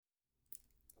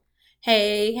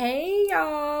Hey,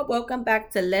 y'all. Welcome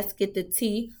back to Let's Get the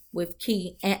Tea with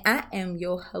Key. And I am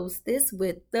your hostess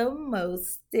with the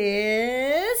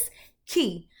mostest,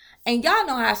 Key. And y'all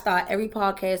know how I start every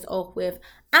podcast off with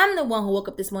I'm the one who woke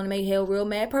up this morning, made hell real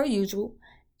mad per usual,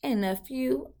 and a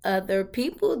few other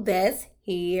people that's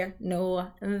here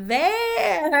nor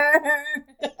there.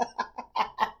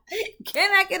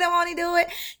 Can I get him on to do it?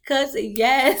 Because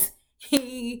yes,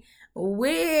 he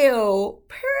will.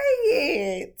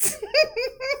 Period.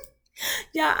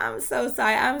 Yeah, I'm so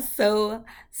sorry. I'm so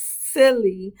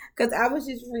silly because I was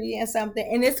just reading something,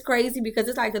 and it's crazy because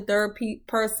it's like the third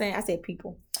person. I said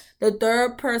people, the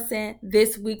third person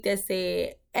this week that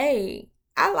said, "Hey,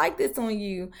 I like this on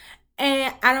you,"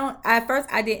 and I don't. At first,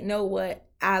 I didn't know what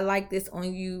I like this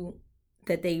on you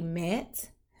that they meant.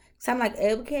 So I'm like,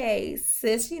 okay,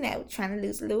 sis, trying to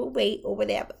lose a little weight or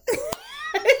whatever.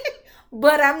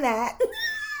 But I'm not.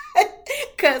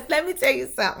 Because let me tell you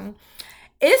something.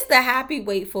 It's the happy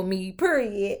weight for me,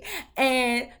 period.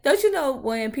 And don't you know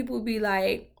when people be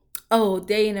like, oh,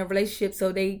 they in a relationship,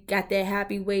 so they got that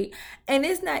happy weight. And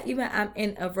it's not even I'm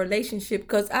in a relationship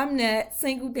because I'm not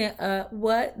single than a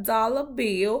what dollar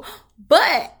bill.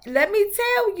 But let me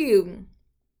tell you,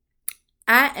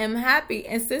 I am happy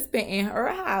and sis been in her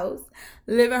house,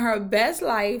 living her best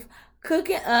life,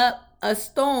 cooking up a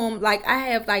storm. Like I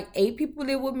have like 8 people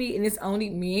live with me, and it's only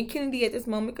me and Kennedy at this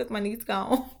moment because my niece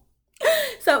gone.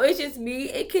 So it's just me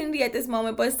and Kennedy at this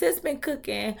moment. But sis been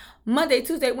cooking Monday,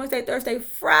 Tuesday, Wednesday, Thursday,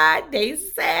 Friday,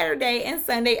 Saturday, and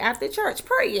Sunday after church.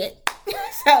 Period.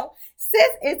 So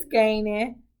sis is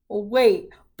gaining weight,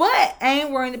 but I ain't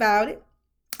worrying about it.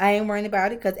 I ain't worrying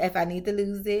about it because if I need to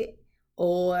lose it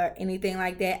or anything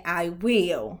like that, I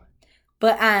will.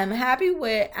 But I'm happy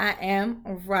where I am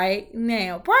right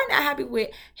now. Probably not happy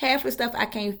with half the stuff I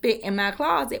can't fit in my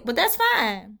closet, but that's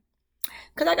fine.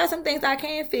 Cause I got some things I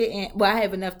can fit in. Well, I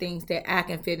have enough things that I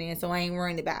can fit in, so I ain't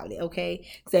worrying about it. Okay.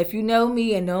 So if you know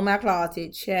me and know my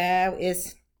closet, child,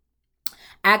 it's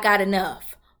I got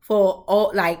enough for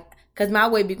all cause my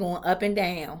weight be going up and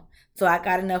down. So I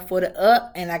got enough for the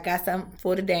up and I got some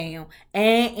for the down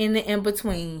and in the in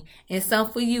between and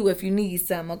some for you if you need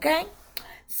some. Okay.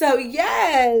 So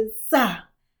yes,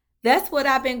 that's what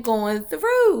I've been going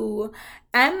through.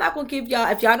 I'm not gonna give y'all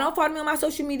if y'all don't follow me on my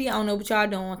social media. I don't know what y'all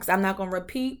doing because I'm not gonna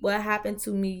repeat what happened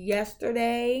to me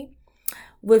yesterday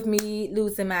with me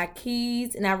losing my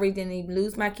keys, and I really didn't even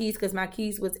lose my keys because my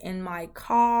keys was in my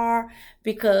car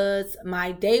because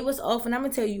my day was off, and I'm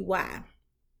gonna tell you why.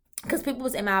 Because people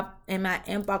was in my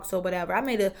inbox or whatever. I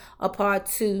made a part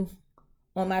two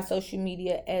on my social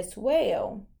media as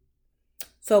well.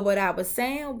 So what I was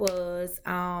saying was,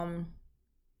 I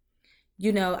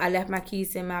left my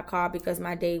keys in my car because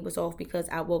my day was off because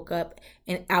I woke up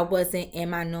and I wasn't in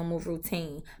my normal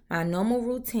routine. My normal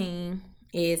routine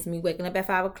is me waking up at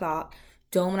 5 o'clock,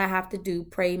 doing what I have to do,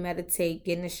 pray, meditate,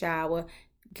 get in the shower,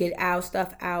 get our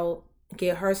stuff out,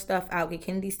 get her stuff out, get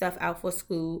Kennedy's stuff out for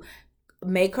school,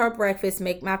 make her breakfast,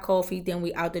 make my coffee, then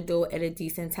we out the door at a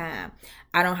decent time.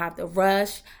 I don't have to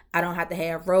rush. I don't have to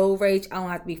have road rage. I don't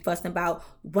have to be fussing about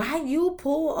why you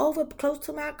pull over close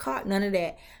to my car. None of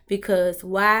that. Because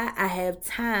why? I have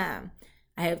time.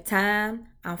 I have time.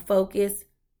 I'm focused.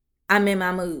 I'm in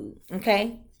my mood.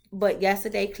 Okay? But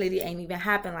yesterday clearly ain't even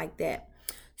happened like that.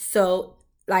 So,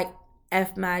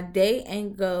 if my day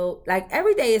ain't go,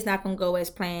 every day is not going to go as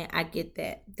planned. I get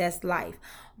that. That's life.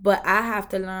 But I have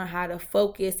to learn how to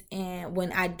focus, and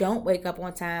when I don't wake up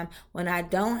on time, when I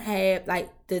don't have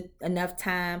the enough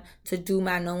time to do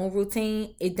my normal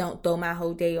routine, it don't throw my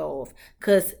whole day off.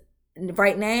 Cause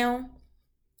right now,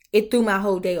 it threw my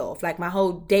whole day off. Like my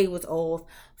whole day was off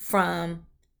from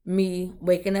me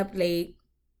waking up late,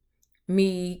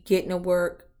 me getting to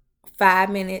work 5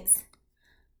 minutes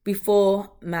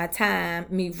before my time,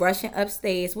 me rushing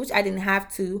upstairs, which I didn't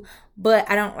have to, but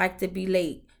I don't like to be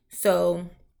late. So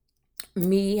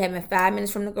me having 5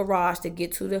 minutes from the garage to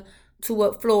get to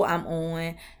what floor I'm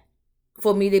on,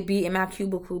 for me to be in my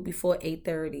cubicle before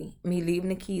 8:30, me leaving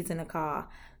the keys in the car,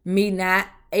 me not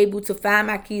able to find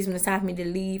my keys when it's time for me to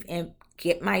leave and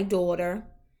get my daughter,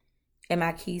 and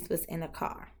my keys was in the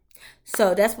car.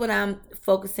 So that's what I'm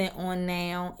focusing on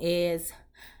now, is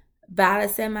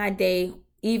balancing my day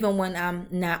even when I'm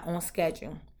not on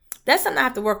schedule. That's something I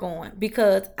have to work on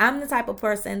because I'm the type of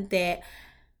person that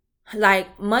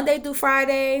Monday through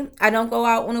Friday, I don't go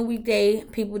out on a weekday.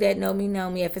 People that know me know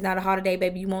me. If it's not a holiday,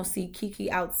 baby, you won't see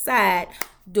Kiki outside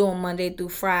doing Monday through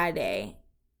Friday.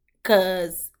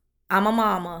 Cause I'm a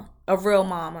mama, a real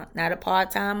mama, not a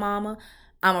part-time mama.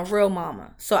 I'm a real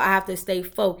mama. So I have to stay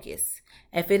focused.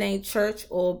 If it ain't church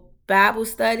or Bible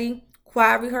study,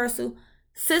 choir rehearsal,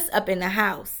 sis up in the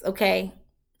house, okay?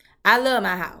 I love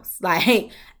my house.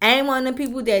 Like, I ain't one of them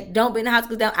people that don't be in the house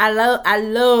because I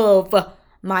love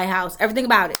my house. Everything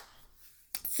about it.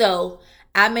 So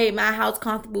I made my house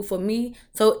comfortable for me.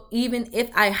 So even if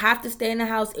I have to stay in the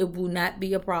house, it will not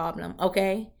be a problem.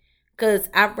 Okay? Because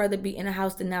I'd rather be in the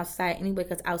house than outside anyway,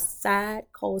 because outside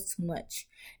costs too much.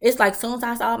 It's like soon as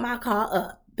I start my car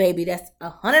up, baby, that's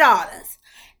 $100.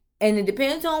 And it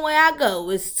depends on where I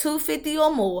go. It's $250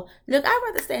 or more. Look, I'd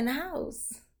rather stay in the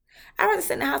house. I'd rather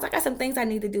stay in the house. I got some things I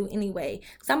need to do anyway.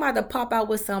 So I'm about to pop out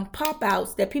with some pop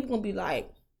outs that people gonna be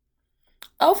like,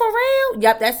 oh, for real?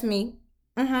 Yep, that's me.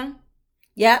 Mm-hmm.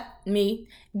 Yep, me.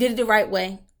 Did it the right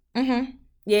way. Mm-hmm.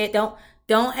 Yeah,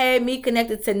 don't have me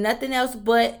connected to nothing else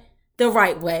but the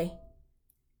right way.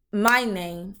 My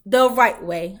name, the right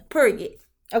way. Period.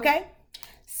 Okay?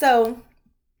 So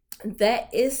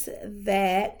that is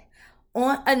that.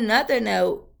 On another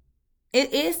note,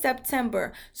 it is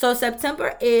September. So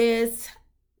September is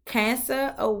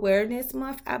Cancer Awareness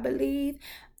Month, I believe.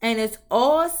 And it's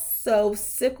also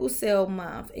Sickle Cell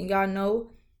Month. And y'all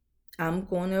know I'm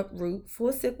going to root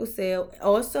for sickle cell.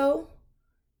 Also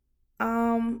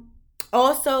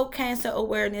cancer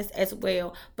awareness as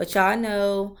well. But y'all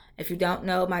know, if you don't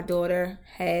know, my daughter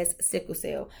has sickle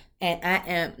cell. And I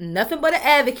am nothing but an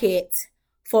advocate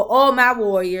for all my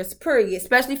warriors, period.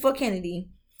 Especially for Kennedy.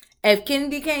 If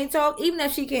Kennedy can't talk, even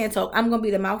if she can't talk, I'm going to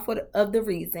be the mouth of the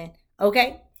reason.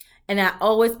 Okay? And I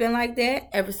always been like that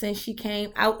ever since she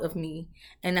came out of me.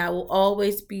 And I will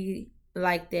always be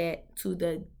like that to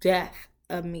the death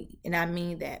of me. And I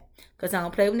mean that. Because I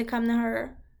don't play when it comes to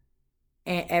her.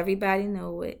 And everybody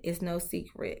know it. It's no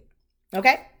secret.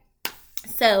 Okay?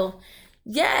 So,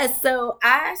 yeah. So,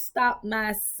 I stopped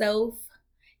my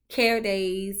self-care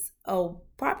days,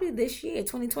 probably this year,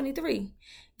 2023.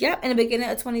 Yep, in the beginning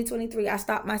of 2023, I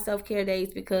stopped my self-care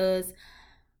days because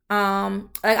like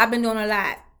I've been doing a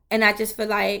lot. And I just feel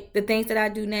like the things that I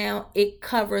do now, it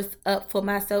covers up for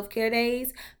my self-care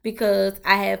days because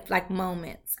I have like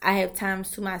moments. I have times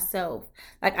to myself.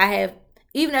 Like I have,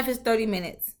 even if it's 30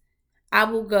 minutes, I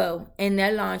will go in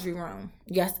that laundry room.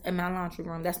 Yes, in my laundry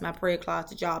room. That's my prayer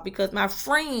closet, y'all. Because my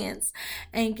friends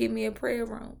ain't give me a prayer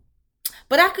room.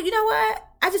 But I could, you know what?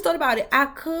 I just thought about it. I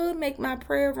could make my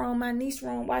prayer room my niece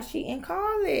room while she in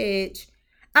college.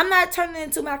 I'm not turning it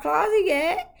into my closet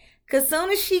yet. Because soon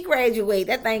as she graduate,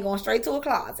 that thing going straight to a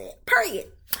closet. Period.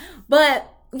 But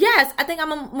yes, I think I'm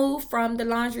going to move from the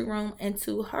laundry room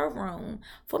into her room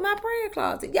for my prayer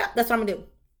closet. Yeah, that's what I'm going to do.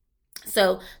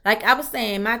 So, like I was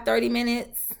saying, my 30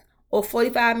 minutes or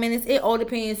 45 minutes, it all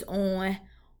depends on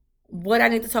what I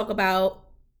need to talk about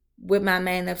with my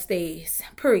man upstairs.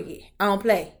 Period. I don't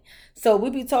play. So, we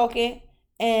be talking,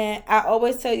 and I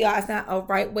always tell y'all it's not a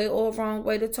right way or a wrong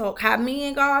way to talk. How me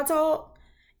and God talk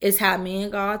is how me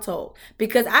and God talk.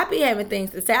 Because I be having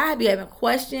things to say. I be having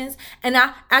questions. And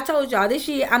I told y'all this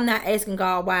year I'm not asking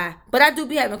God why. But I do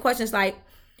be having questions like,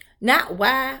 not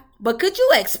why, but could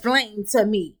you explain to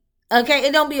me? Okay,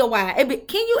 it don't be a why.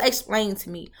 Can you explain to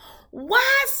me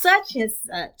why such and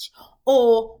such?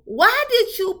 Or why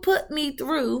did you put me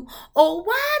through? Or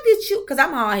why did you? Because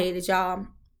I'm hard-headed, y'all.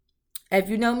 If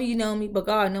you know me, you know me. But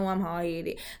God know I'm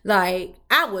hard-headed. Like,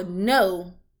 I would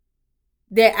know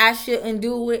that I shouldn't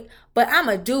do it, but I'm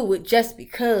going to do it just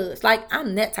because. Like,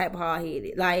 I'm that type of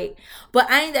hard-headed. Like,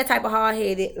 but I ain't that type of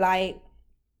hard-headed, like,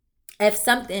 if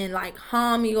something like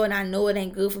harm me or and I know it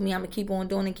ain't good for me, I'm gonna keep on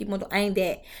doing and keep on doing. I ain't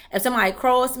that. If somebody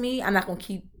cross me, I'm not gonna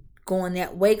keep going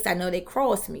that way because I know they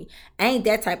cross me. I ain't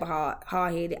that type of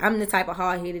hard-headed. I'm the type of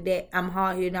hard-headed that I'm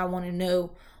hard-headed and I want to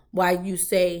know why you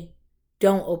say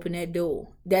don't open that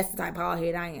door. That's the type of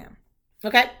hard-headed I am.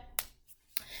 Okay?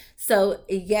 So,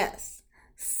 yes.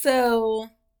 So,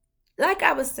 like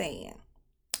I was saying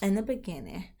in the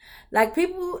beginning, like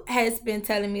people has been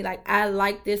telling me like I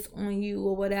like this on you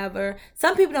or whatever.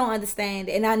 Some people don't understand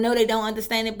it, and I know they don't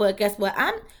understand it, but guess what?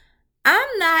 I'm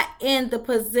not in the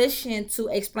position to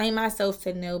explain myself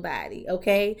to nobody,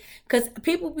 okay? Because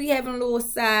people be having a little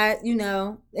side, you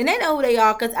know, and they know who they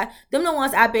are because them the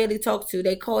ones I barely talk to.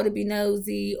 They call to be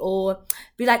nosy or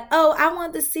be like, oh, I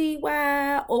want to see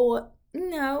why, or, you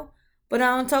know, but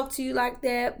I don't talk to you like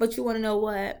that. But you want to know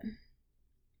what?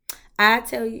 I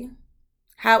tell you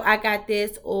how I got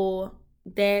this or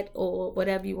that or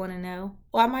whatever you want to know.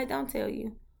 Or I might don't tell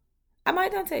you. I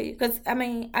might don't tell you. Because, I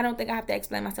mean, I don't think I have to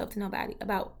explain myself to nobody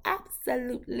about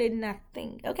absolutely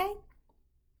nothing. Okay?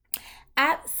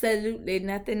 Absolutely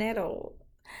nothing at all.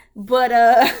 But,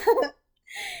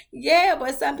 yeah,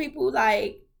 but some people,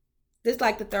 like, this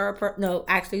like the third no,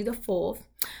 actually the fourth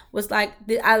was like,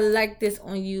 I like this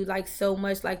on you like so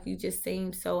much, like you just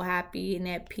seem so happy and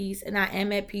at peace. And I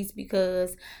am at peace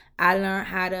because I learned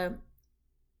how to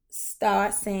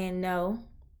start saying no,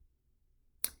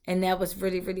 and that was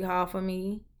really really hard for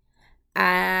me.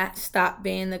 I stopped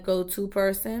being the go-to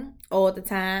person all the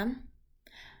time.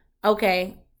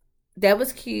 Okay, that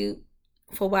was cute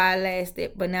for a while it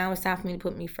lasted, but now it's time for me to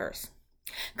put me first.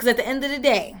 Because at the end of the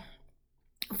day,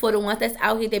 for the ones that's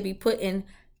out here that be putting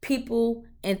people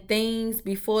and things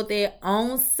before their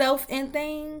own self and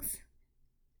things,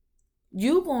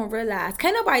 you gonna realize,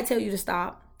 can't nobody tell you to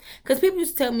stop. Because people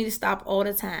used to tell me to stop all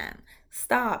the time.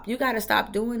 Stop. You gotta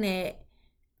stop doing that.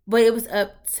 But it was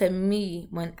up to me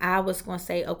when I was gonna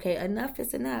say, okay, enough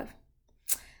is enough.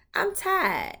 I'm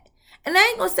tired. And I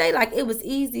ain't gonna say like it was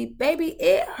easy. Baby,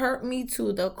 it hurt me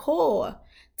to the core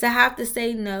to have to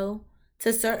say no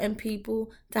to certain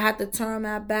people, to have to turn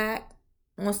my back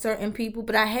on certain people.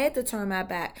 But I had to turn my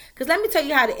back. Because let me tell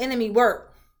you how the enemy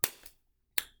works.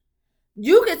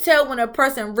 You can tell when a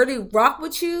person really rock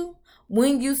with you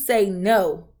when you say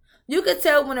no. You can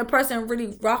tell when a person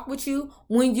really rock with you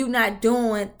when you're not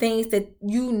doing things that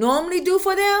you normally do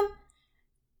for them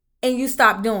and you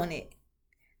stop doing it.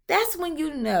 That's when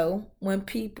you know when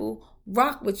people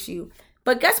rock with you.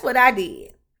 But guess what I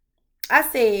did? I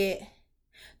said,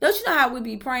 don't you know how we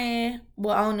be praying?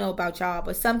 Well, I don't know about y'all,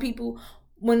 but some people,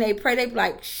 when they pray, they be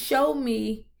like, show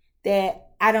me that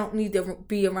I don't need to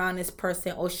be around this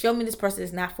person, or show me this person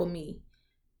is not for me.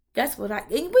 Guess what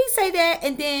and we say that,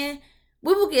 and then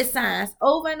we will get signs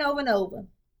over and over and over.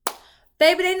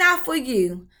 Baby, they not for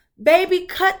you. Baby,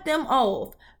 cut them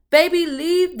off. Baby,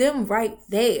 leave them right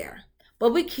there.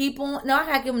 But we keep on. No, I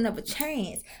got to give them another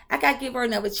chance. I got to give her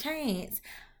another chance.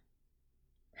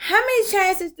 How many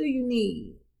chances do you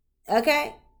need?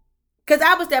 Okay? Because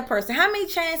I was that person. How many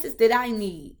chances did I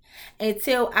need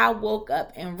until I woke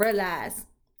up and realized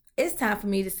it's time for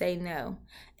me to say no.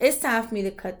 It's time for me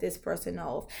to cut this person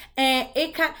off. And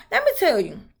let me tell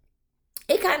you,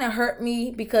 it kind of hurt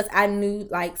me because I knew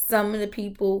like some of the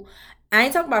people. I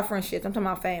ain't talking about friendships. I'm talking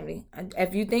about family.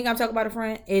 If you think I'm talking about a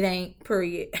friend, it ain't,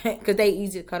 period. Because they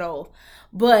easy to cut off.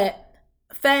 But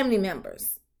family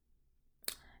members.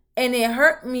 And it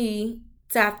hurt me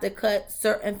to have to cut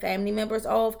certain family members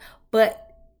off.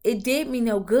 But it did me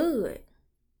no good.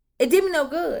 It did me no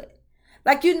good.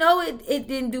 Like, it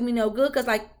didn't do me no good. Because,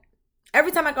 like,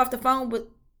 every time I go off the phone with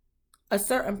a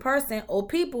certain person or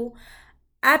people,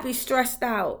 I'd be stressed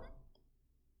out.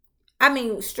 I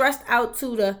mean, stressed out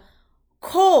to the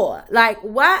core. Like,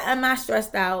 why am I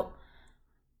stressed out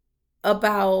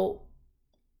about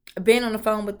being on the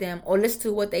phone with them or listen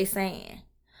to what they saying?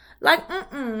 Like,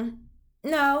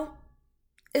 no,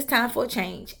 it's time for a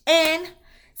change. And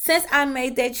since I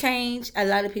made that change, a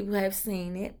lot of people have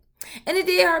seen it. And it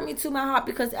did hurt me to my heart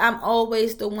because I'm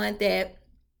always the one that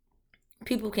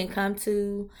people can come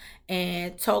to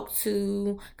and talk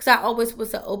to, because I always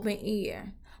was an open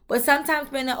ear. But sometimes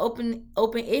being an open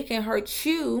ear can hurt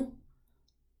you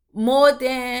more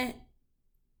than,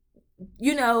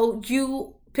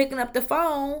 you picking up the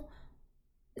phone.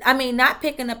 I mean, not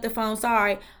picking up the phone,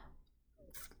 sorry.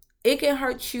 It can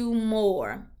hurt you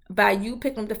more by you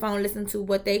picking up the phone, listening to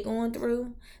what they going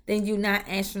through, than you not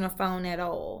answering the phone at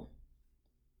all.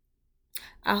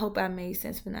 I hope I made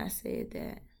sense when I said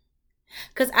that.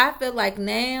 Because I feel like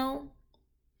now,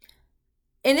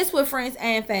 and it's with friends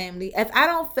and family, if I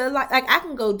don't feel like I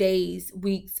can go days,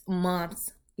 weeks,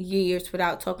 months, years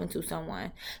without talking to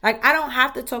someone. Like, I don't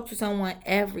have to talk to someone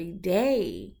every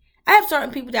day. I have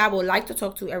certain people that I would like to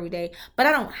talk to every day, but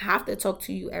I don't have to talk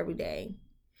to you every day.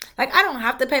 Like, I don't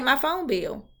have to pay my phone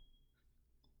bill.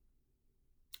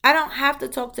 I don't have to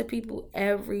talk to people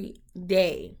every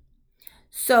day.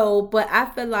 So, but I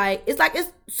feel like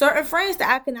it's certain friends that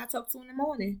I cannot talk to in the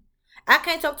morning. I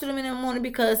can't talk to them in the morning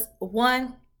because,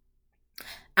 one,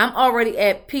 I'm already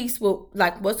at peace with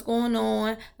like what's going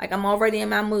on. Like, I'm already in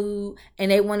my mood,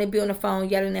 and they want to be on the phone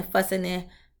yelling and fussing and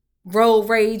road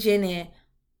raging and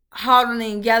hollering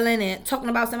and yelling and talking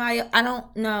about somebody. I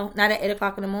don't know. Not at 8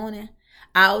 o'clock in the morning.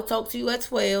 I'll talk to you at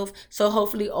 12. So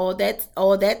hopefully all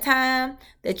that time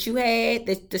that you had,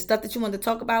 the stuff that you wanted to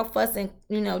talk about, fuss and,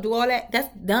 do all that,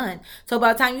 that's done. So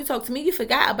by the time you talk to me, you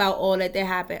forgot about all that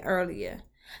happened earlier.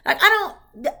 Like,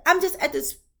 I'm just at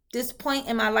this point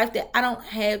in my life that I don't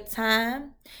have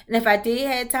time. And if I did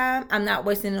have time, I'm not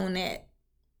wasting on that.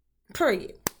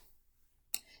 Period.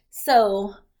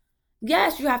 So,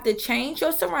 yes, you have to change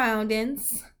your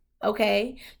surroundings.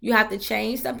 Okay, you have to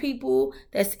change some people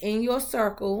that's in your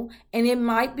circle, and it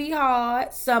might be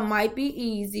hard. Some might be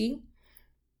easy.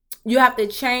 You have to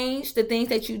change the things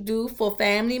that you do for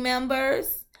family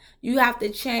members. You have to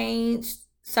change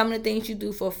some of the things you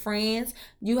do for friends.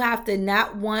 You have to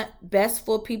not want best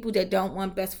for people that don't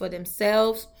want best for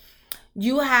themselves.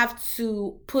 You have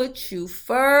to put you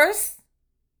first.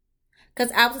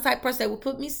 Because I was the type of person that would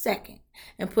put me second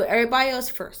and put everybody else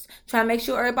first. Try to make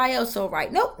sure everybody else is all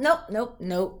right.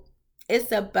 Nope.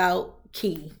 It's about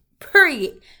Key.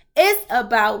 Period. It's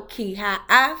about Key. How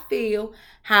I feel,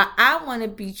 how I want to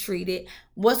be treated,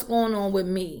 what's going on with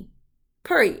me.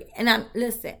 Period. And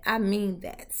I mean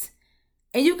that.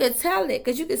 And you can tell it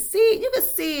because you can see it. You can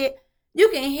see it. You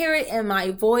can hear it in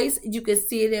my voice. You can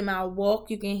see it in my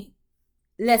walk. You can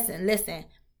listen.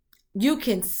 You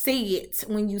can see it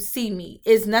when you see me.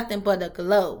 It's nothing but a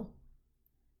glow.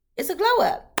 It's a glow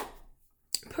up.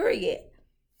 Period.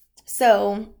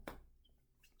 So,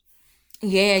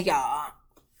 yeah, y'all.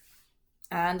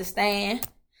 I understand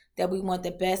that we want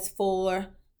the best for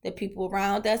the people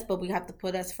around us, but we have to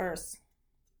put us first.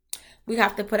 We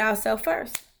have to put ourselves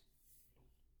first.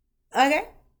 Okay?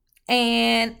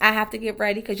 And I have to get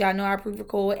ready because y'all know I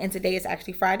pre-record, and today is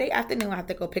actually Friday afternoon. I have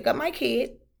to go pick up my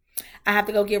kid. I have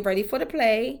to go get ready for the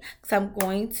play because I'm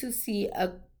going to see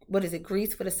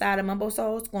Grease for the side of Mumbo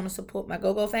Sauce. Going to support my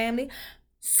Go-Go family.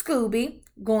 Scooby.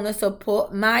 Going to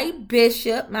support my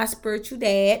bishop, my spiritual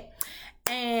dad.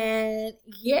 And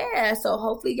yeah, so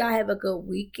hopefully y'all have a good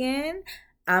weekend.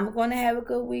 I'm going to have a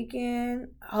good weekend.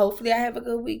 Hopefully I have a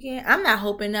good weekend. I'm not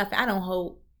hoping nothing. I don't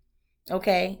hope.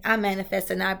 Okay, I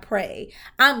manifest and I pray.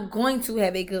 I'm going to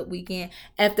have a good weekend.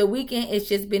 If the weekend is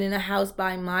just been in the house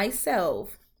by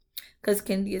myself, because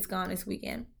Kennedy is gone this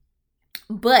weekend.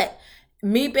 But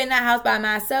me being in the house by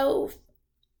myself,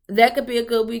 that could be a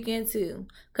good weekend too.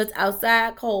 Because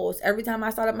outside calls, every time I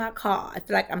start up my car, I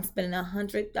feel like I'm spending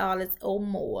 $100 or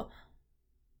more.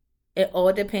 It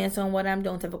all depends on what I'm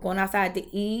doing. So if I'm going outside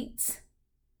to eat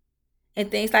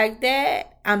and things like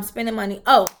that, I'm spending money.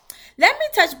 Oh, let me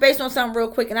touch base on something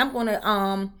real quick. And I'm going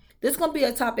to, this is going to be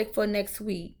a topic for next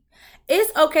week.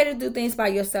 It's okay to do things by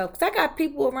yourself. Because I got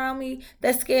people around me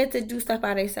that's scared to do stuff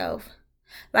by themselves.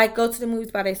 Like go to the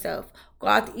movies by themselves. Go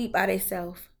out to eat by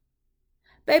themselves.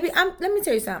 Baby, let me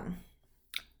tell you something.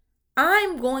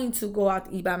 I'm going to go out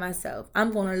to eat by myself.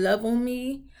 I'm going to love on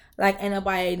me like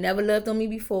anybody never loved on me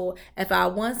before. If I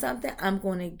want something, I'm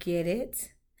going to get it.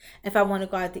 If I want to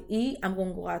go out to eat, I'm going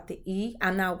to go out to eat.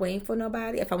 I'm not waiting for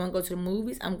nobody. If I want to go to the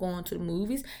movies, I'm going to the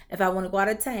movies. If I want to go out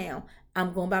of town,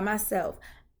 I'm going by myself.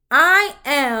 I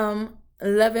am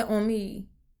loving on me.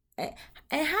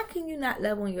 And how can you not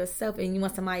love on yourself and you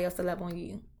want somebody else to love on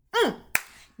you?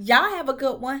 Y'all have a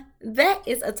good one. That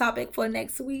is a topic for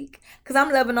next week because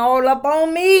I'm loving all up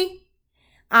on me.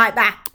 All right, bye.